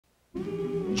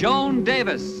Joan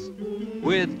Davis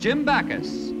with Jim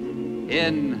Backus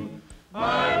in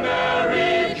My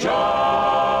Merry Joan.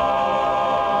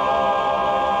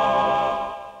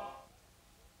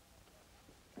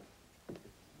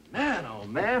 Man, oh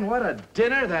man, what a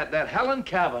dinner that Helen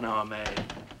Cavanaugh made.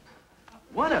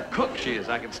 What a cook she is.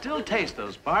 I can still taste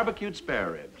those barbecued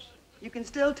spare ribs. You can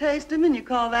still taste them, and you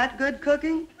call that good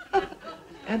cooking?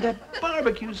 And that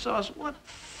barbecue sauce, what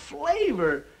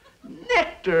flavor,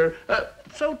 nectar,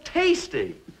 so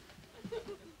tasty.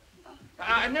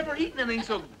 I've never eaten anything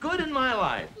so good in my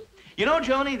life. You know,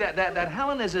 Joni, that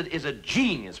Helen is a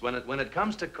genius when it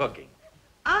comes to cooking.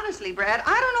 Honestly, Brad,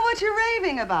 I don't know what you're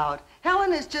raving about.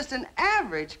 Helen is just an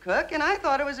average cook, and I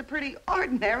thought it was a pretty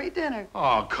ordinary dinner.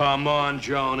 Oh, come on,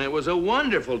 Joan. It was a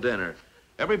wonderful dinner.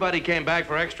 Everybody came back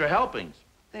for extra helpings.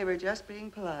 They were just being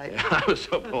polite. Yeah, I was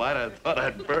so polite I thought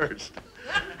I'd burst.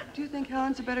 Do you think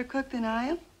Helen's a better cook than I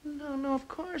am? No, of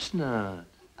course not.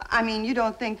 I mean, you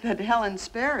don't think that Helen's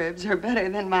spare ribs are better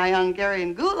than my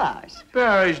Hungarian goulash?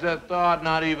 Perish the thought,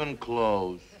 not even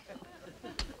close.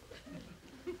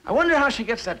 I wonder how she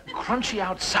gets that crunchy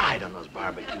outside on those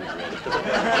barbecue ribs.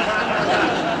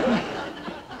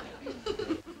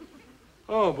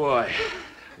 Oh, boy.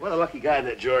 What a lucky guy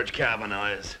that George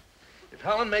Cavanaugh is. If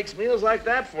Helen makes meals like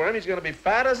that for him, he's going to be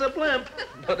fat as a blimp.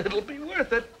 But it'll be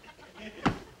worth it.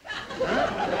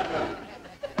 Huh?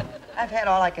 I've had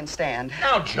all I can stand.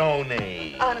 Now,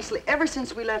 Joni. Honestly, ever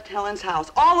since we left Helen's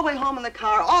house, all the way home in the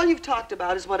car, all you've talked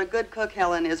about is what a good cook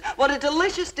Helen is, what a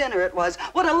delicious dinner it was,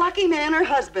 what a lucky man her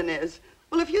husband is.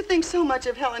 Well, if you think so much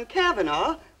of Helen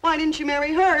Cavanaugh, why didn't you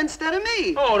marry her instead of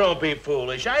me? Oh, don't be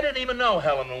foolish. I didn't even know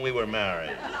Helen when we were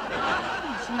married.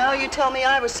 So now you tell me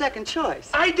I was second choice.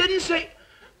 I didn't say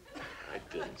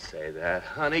that.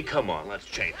 Honey, come on, let's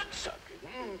change the subject.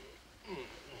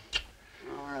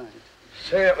 All right.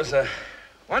 Say, it was a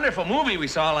wonderful movie we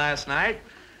saw last night.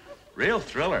 Real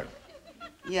thriller.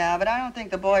 Yeah, but I don't think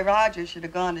the boy Roger should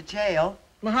have gone to jail.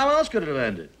 Well, how else could it have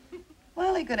ended?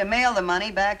 Well, he could have mailed the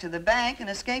money back to the bank and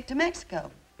escaped to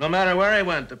Mexico. No matter where he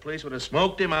went, the police would have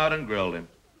smoked him out and grilled him.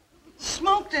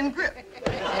 Smoked and grilled.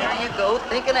 There you go,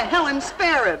 thinking of Helen's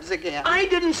spare ribs again. I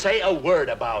didn't say a word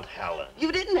about Helen.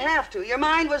 You didn't have to. Your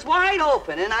mind was wide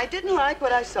open, and I didn't like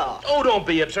what I saw. Oh, don't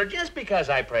be absurd. Just because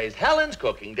I praised Helen's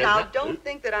cooking didn't... Now, don't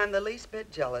think that I'm the least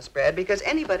bit jealous, Brad, because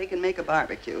anybody can make a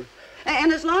barbecue.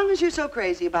 And as long as you're so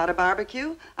crazy about a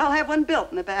barbecue, I'll have one built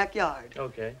in the backyard.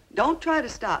 Okay. Don't try to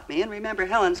stop me, and remember,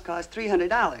 Helen's cost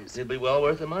 $300. It'd be well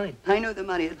worth the money. I knew the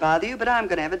money would bother you, but I'm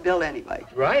going to have it built anyway.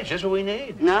 Right, it's just what we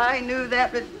need. I knew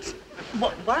that, but...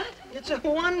 What? It's a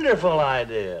wonderful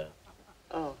idea.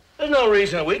 Oh. There's no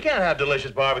reason we can't have delicious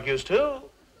barbecues, too.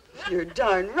 You're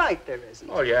darn right there isn't.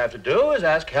 All you have to do is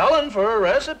ask Helen for a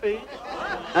recipe.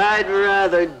 I'd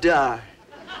rather die.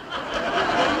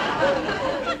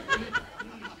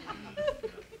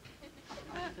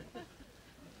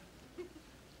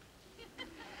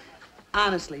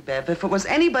 Honestly, Bev, if it was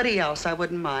anybody else, I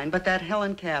wouldn't mind, but that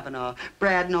Helen Cavanaugh,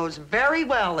 Brad knows very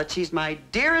well that she's my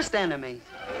dearest enemy.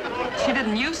 She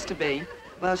didn't used to be.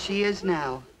 Well, she is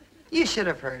now. You should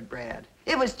have heard Brad.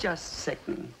 It was just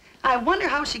sickening. I wonder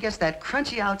how she gets that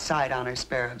crunchy outside on her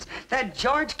spare ribs. That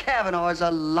George Cavanaugh is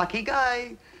a lucky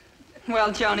guy.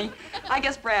 Well, Joni, I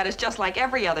guess Brad is just like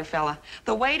every other fella.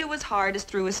 The way to his heart is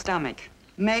through his stomach.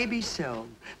 Maybe so.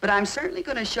 But I'm certainly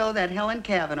going to show that Helen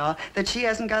Cavanaugh that she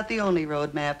hasn't got the only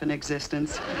road map in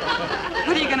existence.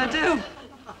 What are you going to do?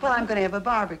 Well, I'm going to have a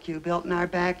barbecue built in our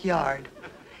backyard.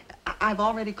 I've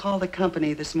already called the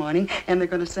company this morning, and they're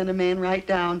going to send a man right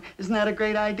down. Isn't that a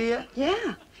great idea?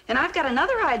 Yeah. And I've got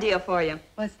another idea for you.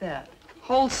 What's that?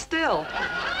 Hold still.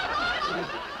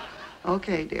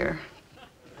 Okay, dear.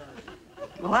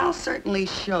 Well, I'll certainly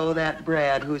show that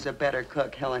Brad who's a better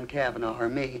cook, Helen Cavanaugh or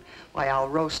me. Why, I'll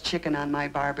roast chicken on my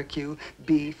barbecue,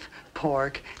 beef,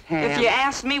 pork, ham. If you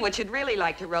ask me, what you'd really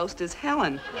like to roast is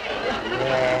Helen.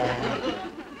 Yeah.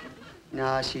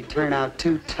 No, she'd turn out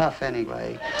too tough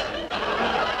anyway.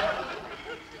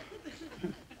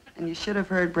 And you should have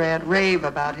heard Brad rave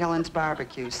about Helen's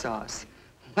barbecue sauce.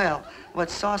 Well,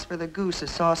 what's sauce for the goose is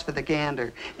sauce for the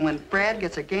gander. And when Brad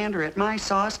gets a gander at my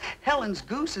sauce, Helen's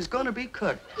goose is going to be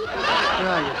cooked. Where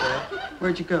are you, Brad?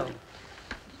 Where'd you go?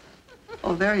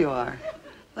 Oh, there you are.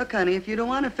 Look, honey, if you don't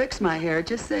want to fix my hair,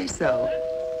 just say so.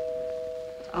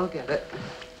 I'll get it.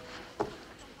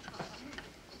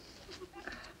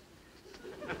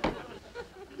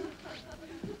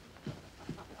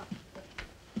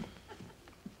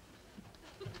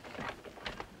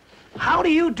 How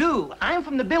do you do? I'm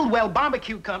from the Bildwell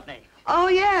Barbecue Company. Oh,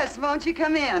 yes. Won't you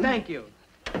come in? Thank you.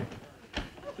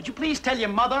 Would you please tell your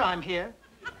mother I'm here?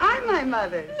 I'm my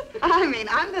mother. I mean,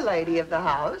 I'm the lady of the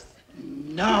house.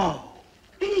 No.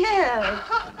 Yes.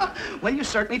 Well, you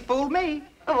certainly fooled me.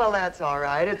 Oh, well, that's all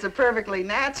right. It's a perfectly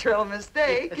natural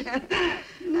mistake.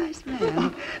 Nice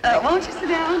man. Won't you sit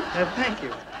down? Thank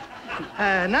you.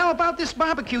 Now about this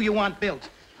barbecue you want built.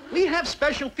 We have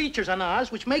special features on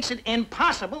ours which makes it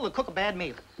impossible to cook a bad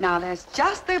meal. Now, that's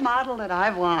just the model that I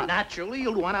want. Naturally,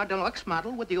 you'll want our deluxe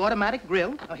model with the automatic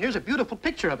grill. Now, here's a beautiful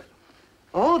picture of it.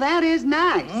 Oh, that is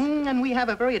nice. And we have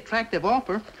a very attractive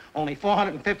offer, only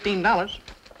 $415.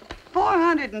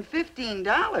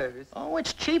 $415? Oh,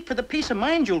 it's cheap for the peace of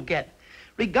mind you'll get.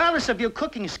 Regardless of your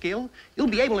cooking skill, you'll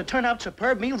be able to turn out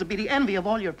superb meals to be the envy of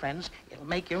all your friends. It'll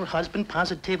make your husband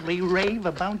positively rave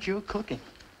about your cooking.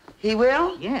 He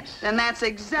will? Yes. Then that's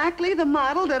exactly the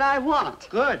model that I want.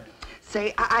 Good.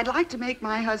 Say, I'd like to make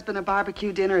my husband a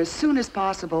barbecue dinner as soon as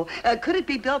possible. Could it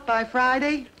be built by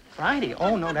Friday? Friday?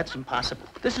 Oh, no, that's impossible.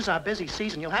 This is our busy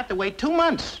season. You'll have to wait 2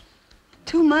 months.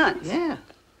 2 months? Yeah.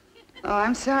 Oh,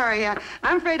 I'm sorry. I'm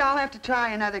afraid I'll have to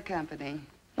try another company.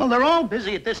 Well, they're all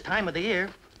busy at this time of the year.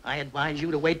 I advise you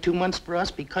to wait 2 months for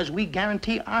us because we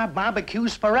guarantee our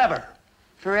barbecues forever.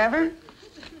 Forever?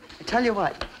 I tell you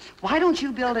what, why don't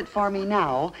you build it for me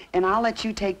now, and I'll let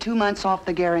you take 2 months off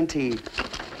the guarantee.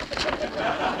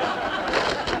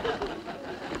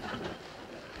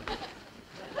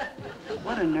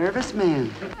 What a nervous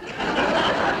man.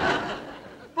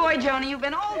 Boy, Joni, you've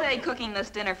been all day cooking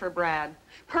this dinner for Brad.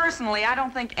 Personally, I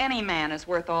don't think any man is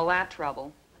worth all that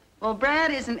trouble. Well,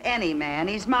 Brad isn't any man.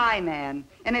 He's my man.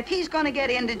 And if he's going to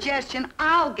get indigestion,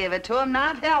 I'll give it to him,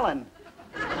 not Helen.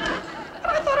 But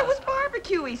I thought it was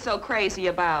barbecue he's so crazy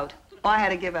about. Well, I had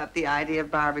to give up the idea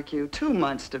of barbecue. 2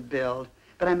 months to build.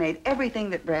 But I made everything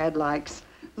that Brad likes.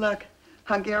 Look,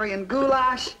 Hungarian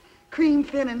goulash, cream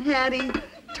fin and hattie,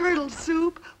 turtle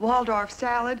soup, Waldorf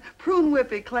salad, prune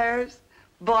whip eclairs.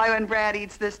 Boy, when Brad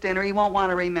eats this dinner, he won't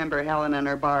want to remember Helen and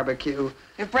her barbecue.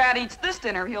 If Brad eats this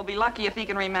dinner, he'll be lucky if he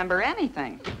can remember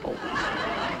anything.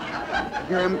 I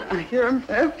hear him.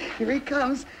 Here he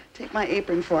comes. Take my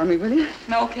apron for me, will you?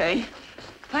 Okay.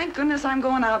 Thank goodness I'm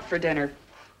going out for dinner.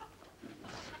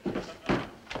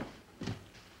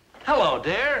 Hello,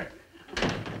 dear.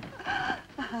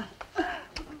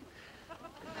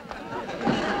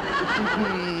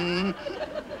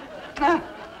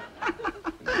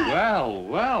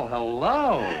 Well,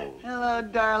 hello. Hello,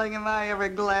 darling. Am I ever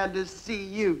glad to see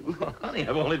you? Well, honey,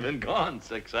 I've only been gone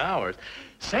 6 hours.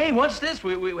 Say, what's this?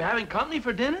 We having company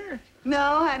for dinner?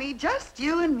 No, honey, just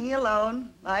you and me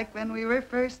alone, like when we were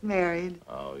first married.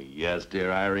 Oh, yes,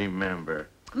 dear, I remember.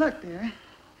 Look, dear.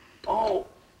 Oh,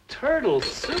 turtle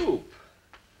soup.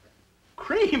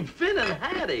 Cream fin and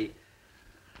hattie.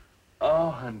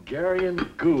 Oh, Hungarian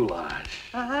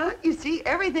goulash. Uh-huh. You see,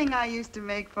 everything I used to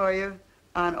make for you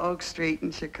on Oak Street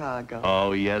in Chicago.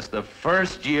 Oh, yes, the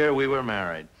first year we were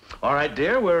married. All right,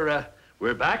 dear,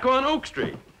 we're back on Oak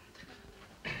Street.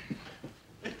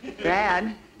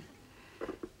 Brad,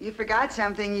 you forgot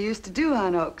something you used to do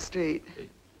on Oak Street.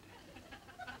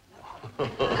 Yes,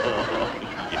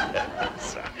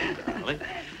 sorry, darling.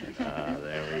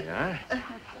 There we are.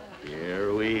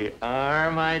 Here we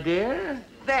are, my dear.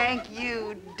 Thank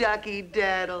you, Ducky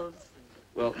Daddles.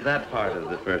 Well, that part of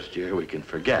the first year we can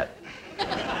forget.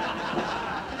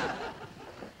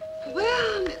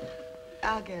 Well,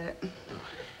 I'll get it.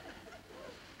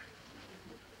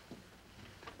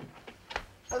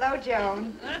 Hello,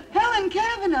 Joan. Helen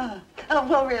Cavanaugh. Oh,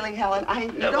 well, really, Helen,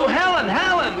 Oh, Helen!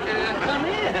 Come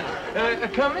in.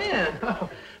 Come in. Oh,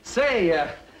 say,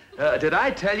 did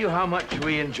I tell you how much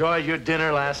we enjoyed your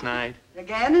dinner last night?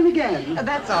 Again and again.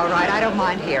 That's all right. I don't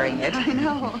mind hearing it. I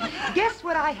know. Guess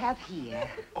what I have here?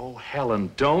 Oh, Helen,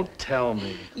 don't tell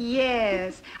me.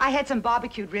 Yes. I had some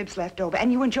barbecued ribs left over,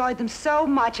 and you enjoyed them so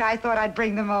much I thought I'd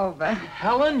bring them over.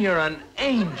 Helen, you're an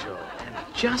angel. And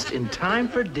just in time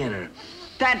for dinner.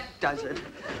 That does it.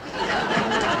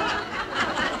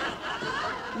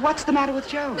 What's the matter with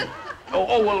Joan?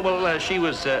 Well, she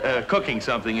was cooking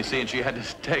something, you see, and she had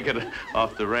to take it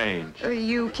off the range.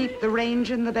 You keep the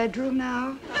range in the bedroom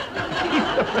now?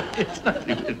 It's not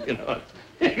even,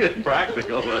 it's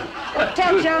practical, but...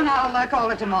 Tell Joan I'll call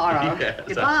her tomorrow. Yes,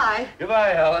 Goodbye. Goodbye,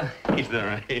 Helen. Keep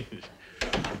the range.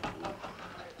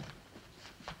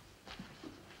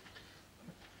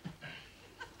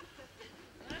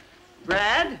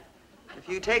 Brad, if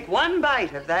you take one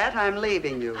bite of that, I'm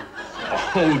leaving you.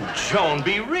 Oh, Joan,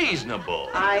 be reasonable.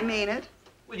 I mean it.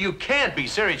 Well, you can't be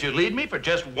serious. You leave me for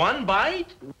just one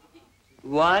bite?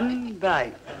 One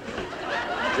bite.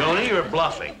 Joni, you're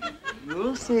bluffing.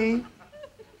 You'll see.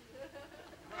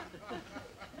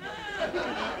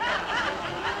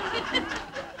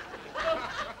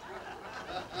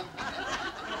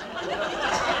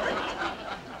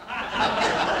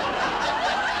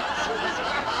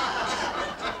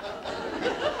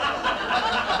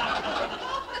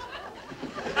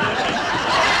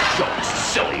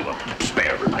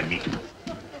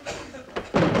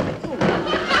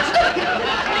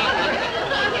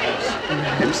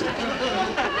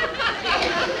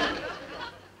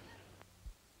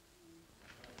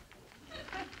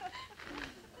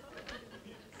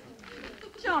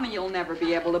 never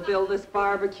be able to build this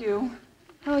barbecue.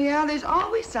 Oh, yeah, there's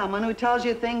always someone who tells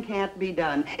you a thing can't be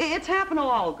done. It's happened to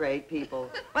all great people.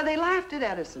 Well, they laughed at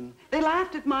Edison. They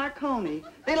laughed at Marconi.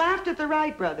 They laughed at the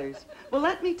Wright brothers. Well,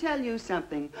 let me tell you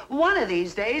something. One of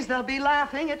these days, they'll be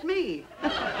laughing at me.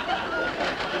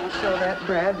 I'll show that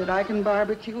Brad that I can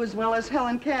barbecue as well as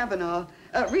Helen Cavanaugh.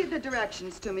 Read the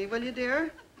directions to me, will you,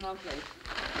 dear? Okay.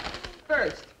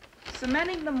 First,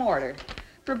 cementing the mortar.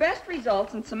 For best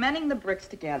results in cementing the bricks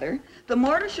together, the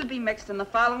mortar should be mixed in the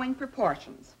following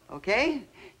proportions. Okay,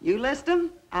 you list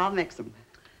them, I'll mix them.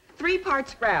 3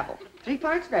 parts gravel. 3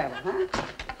 parts gravel, huh?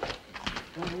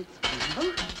 Parts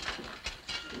gravel.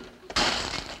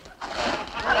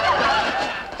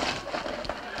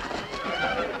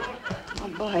 Oh,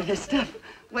 boy, this stuff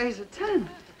weighs a ton.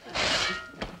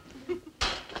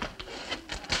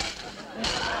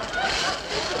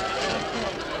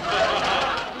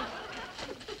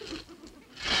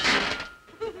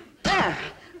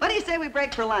 What do you say we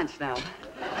break for lunch now?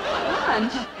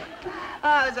 Lunch? Oh,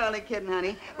 I was only kidding,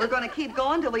 honey. We're going to keep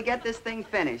going till we get this thing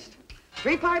finished.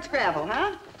 3 parts gravel,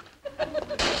 huh?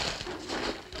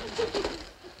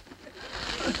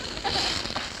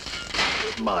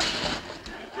 Boy.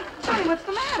 Honey, what's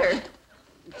the matter?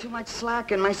 Too much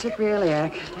slack in my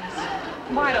sacroiliac.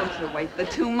 Why don't you wait the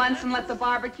 2 months and let the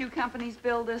barbecue companies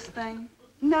build this thing?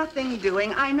 Nothing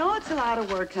doing. I know it's a lot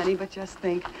of work, honey, but just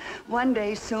think. One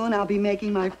day soon I'll be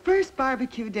making my first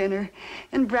barbecue dinner,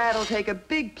 and Brad will take a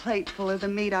big plate full of the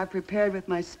meat I prepared with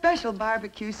my special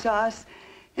barbecue sauce,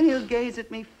 and he'll gaze at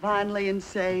me fondly and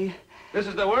say, This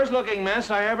is the worst-looking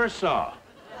mess I ever saw.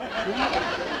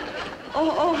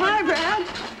 Oh, hi, Brad.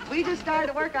 We just started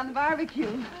to work on the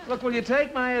barbecue. Look, will you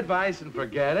take my advice and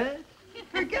forget it?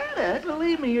 Forget it.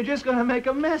 Believe me, you're just going to make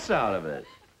a mess out of it.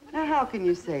 Now, how can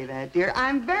you say that, dear?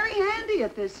 I'm very handy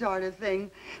at this sort of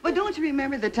thing. But don't you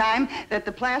remember the time that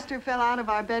the plaster fell out of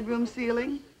our bedroom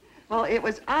ceiling? Well, it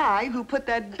was I who put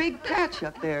that big patch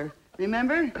up there.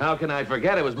 Remember? How can I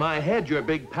forget? It was my head your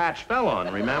big patch fell on,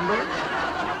 remember?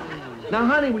 Now,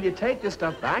 honey, will you take this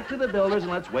stuff back to the builders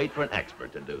and let's wait for an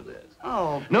expert to do this?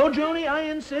 Oh. No, Junie, I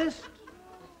insist.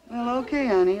 Well, okay,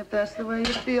 honey, if that's the way you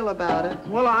feel about it.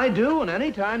 Well, I do, and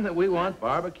any time that we want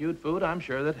barbecued food, I'm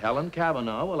sure that Helen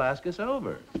Cavanaugh will ask us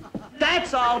over.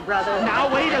 That's all, brother. Now,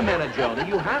 wait a minute, Joni.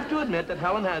 You have to admit that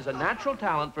Helen has a natural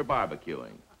talent for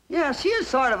barbecuing. Yeah, she is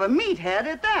sort of a meathead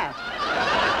at that.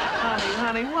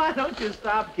 Honey, why don't you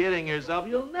stop kidding yourself?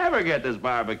 You'll never get this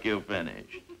barbecue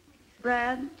finished.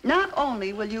 Brad, not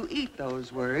only will you eat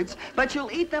those words, but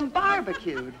you'll eat them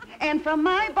barbecued. And from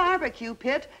my barbecue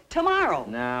pit tomorrow.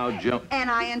 Now, Joan.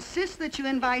 And I insist that you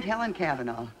invite Helen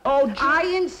Cavanaugh. Oh, I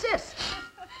insist.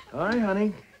 All right,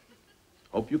 honey.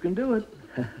 Hope you can do it.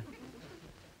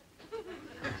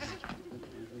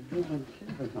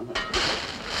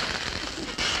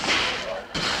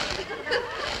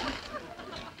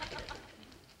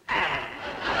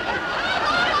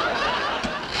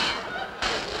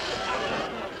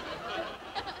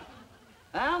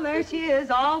 Well, there she is,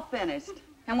 all finished.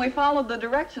 And we followed the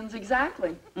directions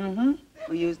exactly. Mm-hmm.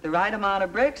 We used the right amount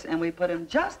of bricks, and we put them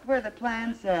just where the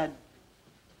plan said.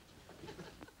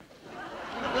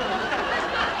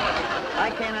 I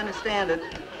can't understand it.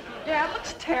 Yeah, it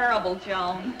looks terrible,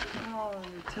 Joan. Oh,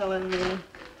 you're telling me. Of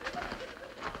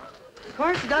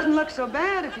course, it doesn't look so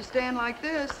bad if you stand like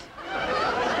this.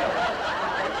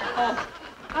 Oh,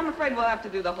 I'm afraid we'll have to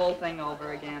do the whole thing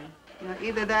over again. Now,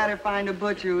 either that or find a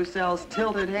butcher who sells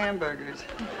tilted hamburgers.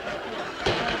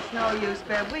 It's no use,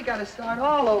 Bev. We got to start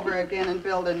all over again and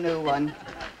build a new one.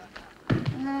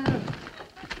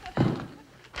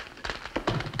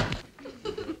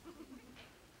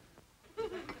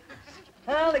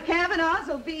 Well, the Cavanaughs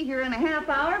will be here in a half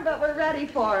hour, but we're ready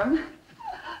for them.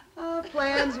 Oh,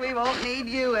 plans, we won't need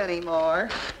you anymore.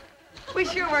 We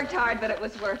sure worked hard, but it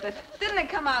was worth it. Didn't it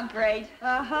come out great?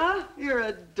 Uh-huh. You're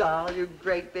a doll, you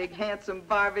great big handsome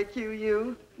barbecue,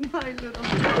 you. My little...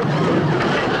 Must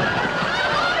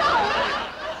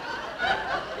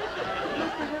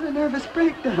have had a nervous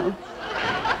breakdown.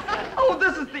 Oh,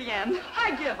 this is the end.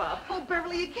 I give up. Oh,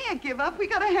 Beverly, you can't give up. We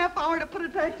got a half hour to put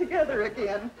it back together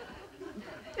again.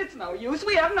 It's no use.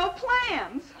 We have no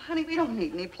plans. Honey, we don't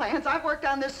need any plans. I've worked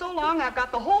on this so long, I've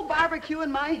got the whole barbecue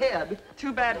in my head.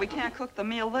 Too bad we can't cook the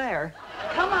meal there.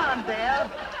 Come on, Bev.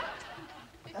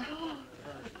 That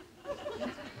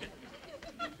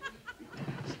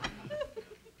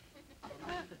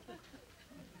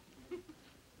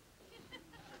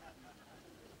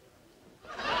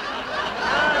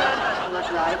doesn't look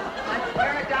right. Let's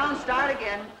wear it down, start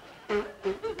again.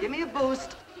 Give me a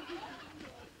boost.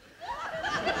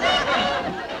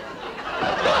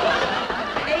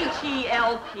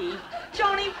 H-E-L-P.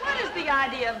 Joni, what is the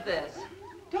idea of this?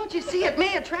 Don't you see, it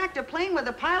may attract a plane with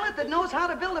a pilot that knows how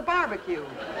to build a barbecue.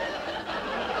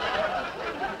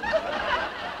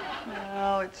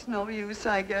 Oh, it's no use,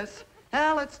 I guess.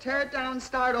 Well, let's tear it down and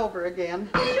start over again.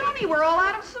 Joni, we're all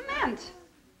out of cement.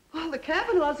 Well, the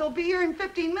Kavanaughs will be here in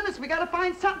 15 minutes. We gotta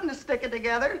find something to stick it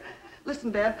together.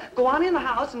 Listen, Bev, go on in the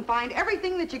house and find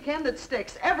everything that you can that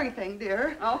sticks. Everything,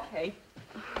 dear. Okay.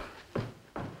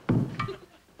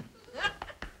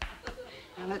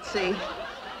 Now, let's see.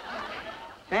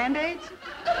 Band-Aids?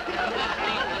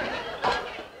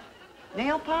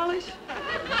 Nail polish?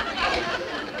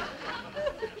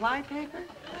 Fly paper?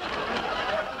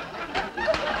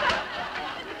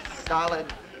 Solid.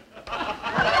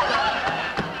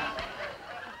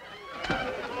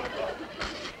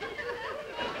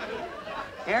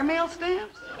 Airmail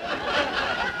stamps?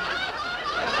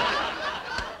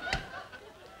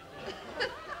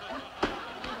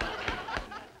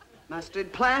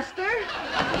 Mustard plaster?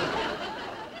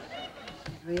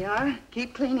 Here we are.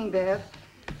 Keep cleaning, Bev.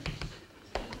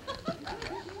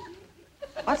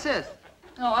 What's this?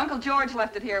 Oh, Uncle George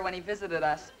left it here when he visited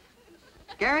us.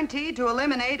 Guaranteed to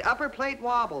eliminate upper plate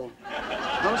wobble.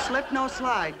 No slip, no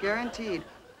slide. Guaranteed.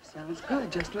 Sounds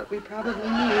good. Just what we probably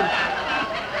need.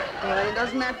 Well,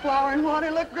 doesn't that flour and water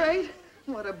look great?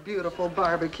 What a beautiful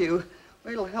barbecue.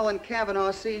 Wait till Helen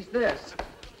Kavanaugh sees this.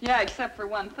 Yeah, except for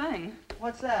one thing.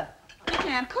 What's that? You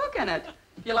can't cook in it.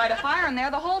 You light a fire in there,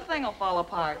 the whole thing will fall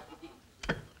apart.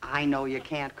 I know you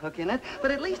can't cook in it,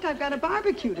 but at least I've got a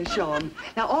barbecue to show them.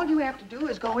 Now, all you have to do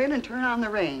is go in and turn on the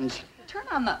range. Turn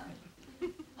on the...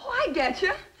 Oh, I get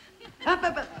you. Up.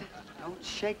 Don't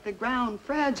shake the ground,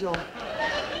 fragile.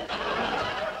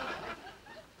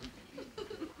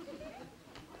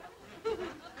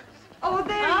 Oh,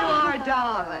 there you are,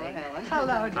 darling. Hello,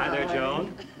 darling. Hi there,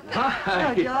 Joan.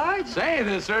 Hello, George. Say,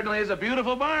 this certainly is a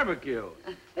beautiful barbecue.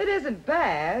 It isn't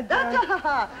bad. That's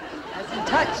a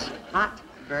touch. Hot.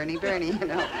 Bernie, you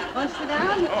know. Want to sit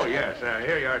down? Oh, yes.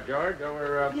 Here you are, George.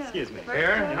 Over, Excuse me.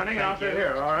 here, honey, I'll sit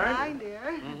here, all right? Hi, dear.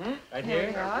 Right Here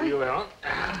we here. are. You will.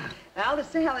 Well, the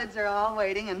salads are all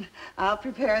waiting, and I'll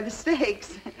prepare the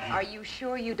steaks. Are you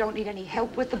sure you don't need any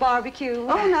help with the barbecue?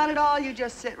 Oh, not at all. You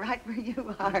just sit right where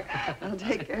you are. I'll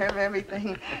take care of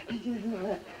everything.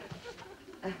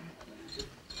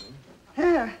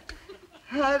 Here.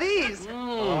 How are these?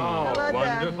 Oh, How about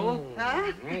that? wonderful.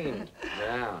 Huh?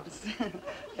 Yeah.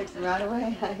 Fix them right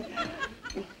away.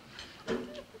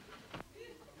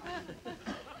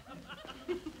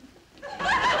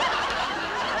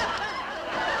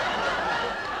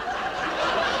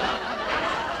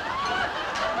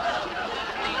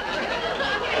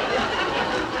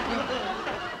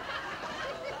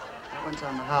 That one's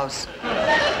on the house.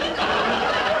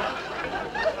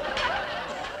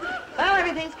 Well,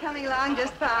 everything's coming along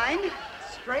just fine.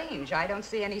 Strange. I don't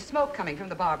see any smoke coming from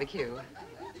the barbecue.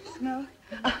 Smoke?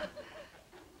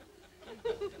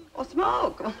 Oh,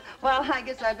 smoke. Well, I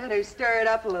guess I better stir it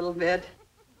up a little bit.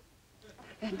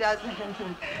 It doesn't.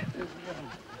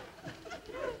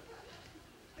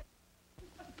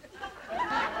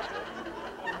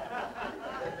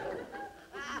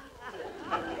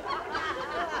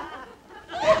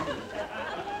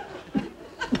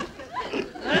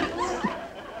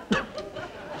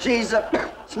 She's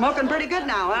smoking pretty good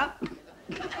now, huh?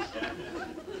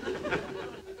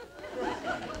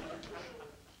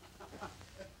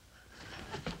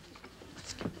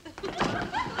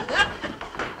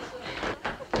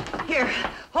 Here,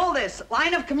 hold this.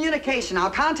 Line of communication. I'll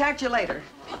contact you later.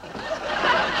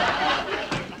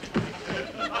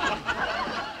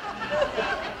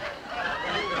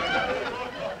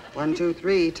 1, 2,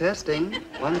 3, testing.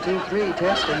 1, 2, 3,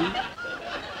 testing.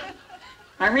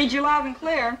 I read you loud and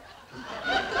clear.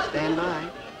 Stand by.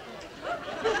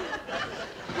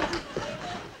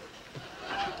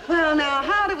 Well, now,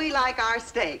 how do we like our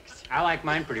steaks? I like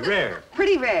mine pretty rare.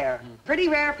 Pretty rare. Pretty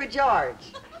rare for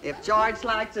George. If George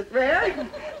likes it rare,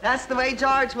 that's the way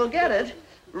George will get it.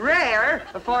 Rare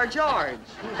for George.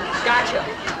 Gotcha.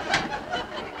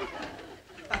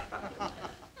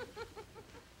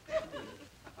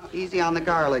 Easy on the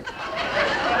garlic.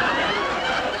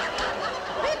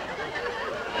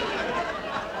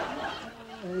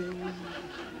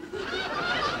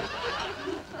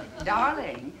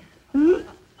 Darling.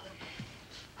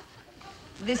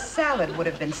 This salad would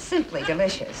have been simply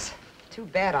delicious. Too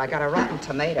bad I got a rotten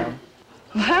tomato.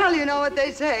 Well, you know what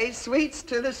they say, sweets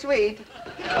to the sweet.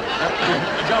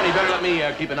 Joan, you better let me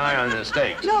keep an eye on the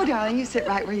steaks. No, darling, you sit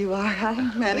right where you are.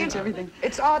 I'll manage everything.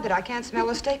 It's odd that I can't smell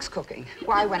the steaks cooking.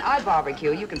 Why, when I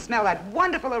barbecue, you can smell that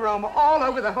wonderful aroma all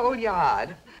over the whole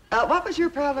yard. What was your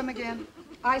problem again?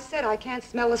 I said I can't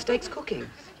smell the steaks cooking.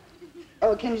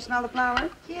 Oh, can you smell the flour?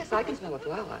 Yes, I can smell the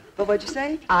flour. But what'd you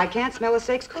say? I can't smell the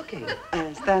steaks cooking.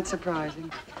 Yes, that's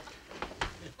surprising.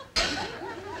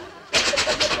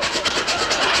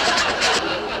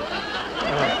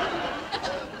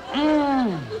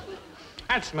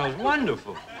 That smells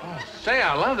wonderful. Oh, say,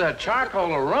 I love that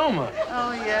charcoal aroma.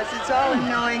 Oh, yes, it's all in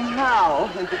knowing how.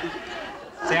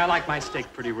 Say, I like my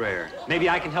steak pretty rare. Maybe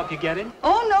I can help you get it?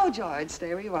 Oh, no, George.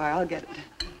 Stay where you are. I'll get it.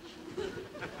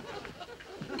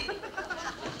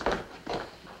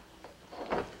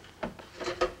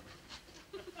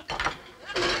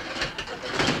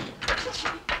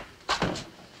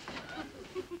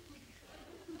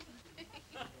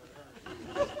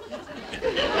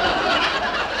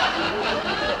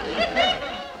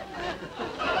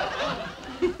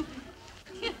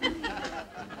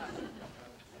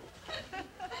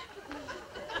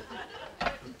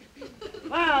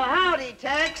 Well, howdy,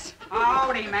 Tex.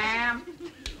 Howdy, ma'am.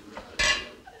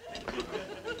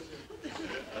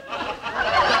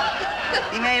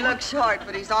 He may look short,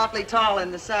 but he's awfully tall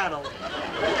in the saddle.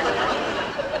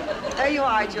 There you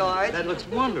are, George. That looks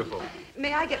wonderful.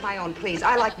 May I get my own, please?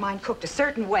 I like mine cooked a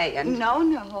certain way, and... No,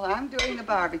 I'm doing the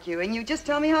barbecue, and you just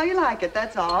tell me how you like it,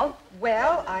 that's all.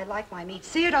 Well, I like my meat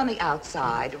seared on the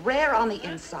outside, rare on the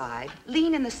inside,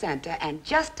 lean in the center, and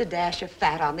just a dash of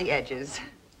fat on the edges.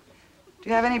 Do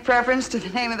you have any preference to the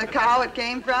name of the cow it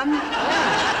came from?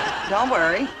 Don't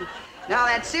worry. Now,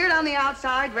 that's seared on the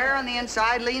outside, rare on the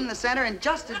inside, lean in the center, and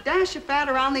just a dash of fat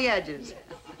around the edges.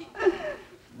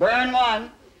 Burn one.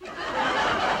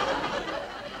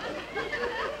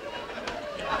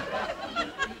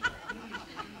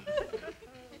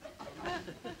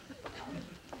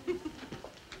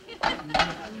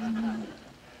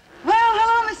 Well,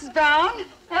 hello, Mrs. Brown.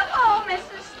 Hello,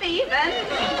 Mrs. Stevens.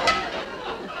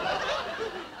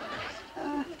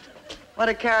 What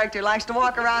a character, likes to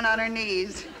walk around on her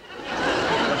knees.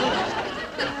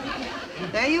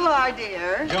 There you are,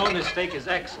 dear. Joan, this steak is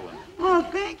excellent. Oh,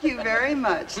 thank you very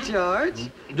much, George.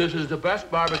 This is the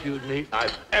best barbecued meat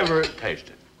I've ever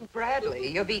tasted. Bradley,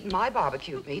 you've eaten my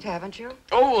barbecued meat, haven't you?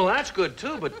 Oh, well, that's good,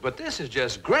 too, but this is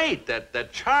just great.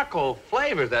 That charcoal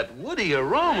flavor, that woody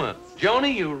aroma.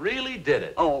 Joni, you really did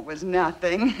it. Oh, it was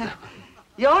nothing.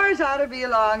 Yours ought to be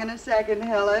along in a second,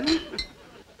 Helen.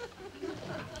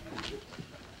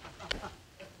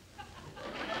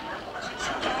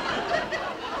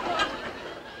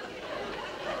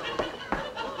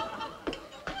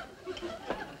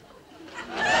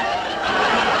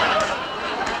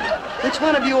 Which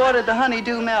one of you ordered the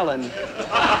honeydew melon?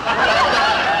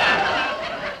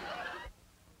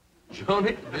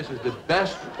 Joni, this is the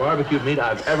best barbecued meat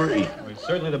I've ever eaten. Well, it's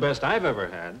certainly the best I've ever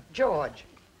had. George.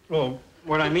 Well,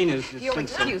 what I mean is... You'll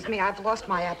excuse me, I've lost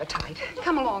my appetite.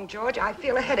 Come along, George. I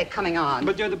feel a headache coming on.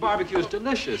 But, dear, the barbecue is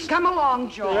delicious. Come along,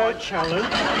 George. Helen.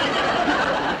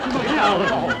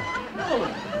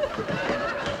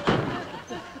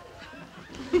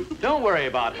 Don't worry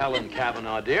about Helen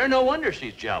Cavanaugh, dear. No wonder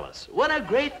she's jealous. What a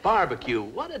great barbecue.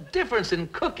 What a difference in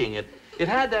cooking. It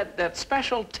had that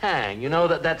special tang, you know,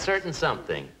 that certain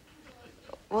something.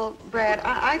 Well, Brad,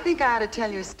 I think I ought to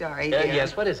tell you a story here.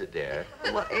 Yes, what is it, dear?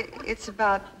 Well, it's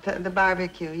about the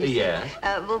barbecue. You see. Yeah.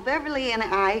 Well, Beverly and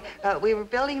I, we were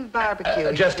building the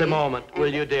barbecue. Just a moment,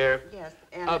 will you, dear? Yes.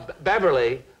 And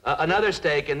Beverly, another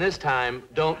steak, and this time,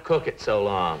 don't cook it so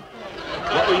long.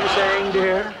 What were you saying,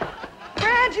 dear?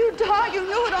 Brad, you dog, you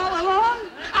knew it all along?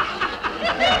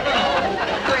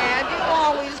 Brad, you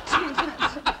always do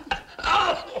that.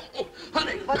 Oh,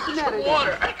 honey. What's the matter, dear?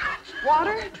 Water.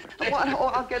 Water? Water?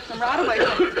 Oh, I'll get some right away.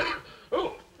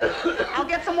 I'll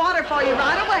get some water for you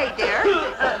right away, dear.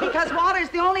 Because water's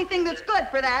the only thing that's good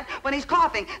for that when he's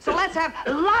coughing. So let's have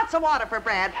lots of water for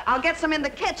Brad. I'll get some in the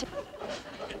kitchen.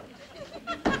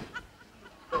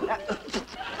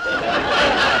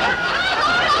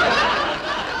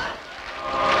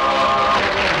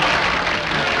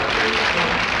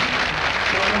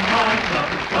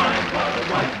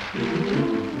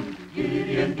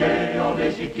 Giddy and gay, all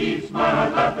day she keeps my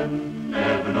heart laughing,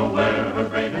 never know where her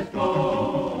brain has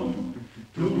gone.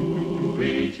 To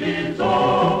each his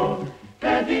own,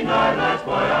 can't deny that's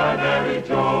why I married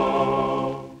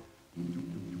Joan.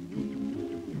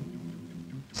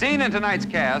 Seen in tonight's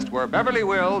cast were Beverly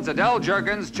Wills, Adele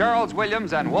Juergens, Charles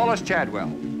Williams, and Wallace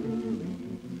Chadwell.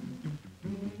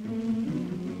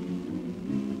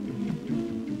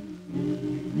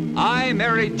 I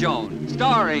Married Joan,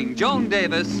 starring Joan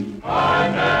Davis. I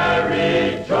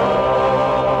married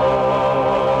Joan.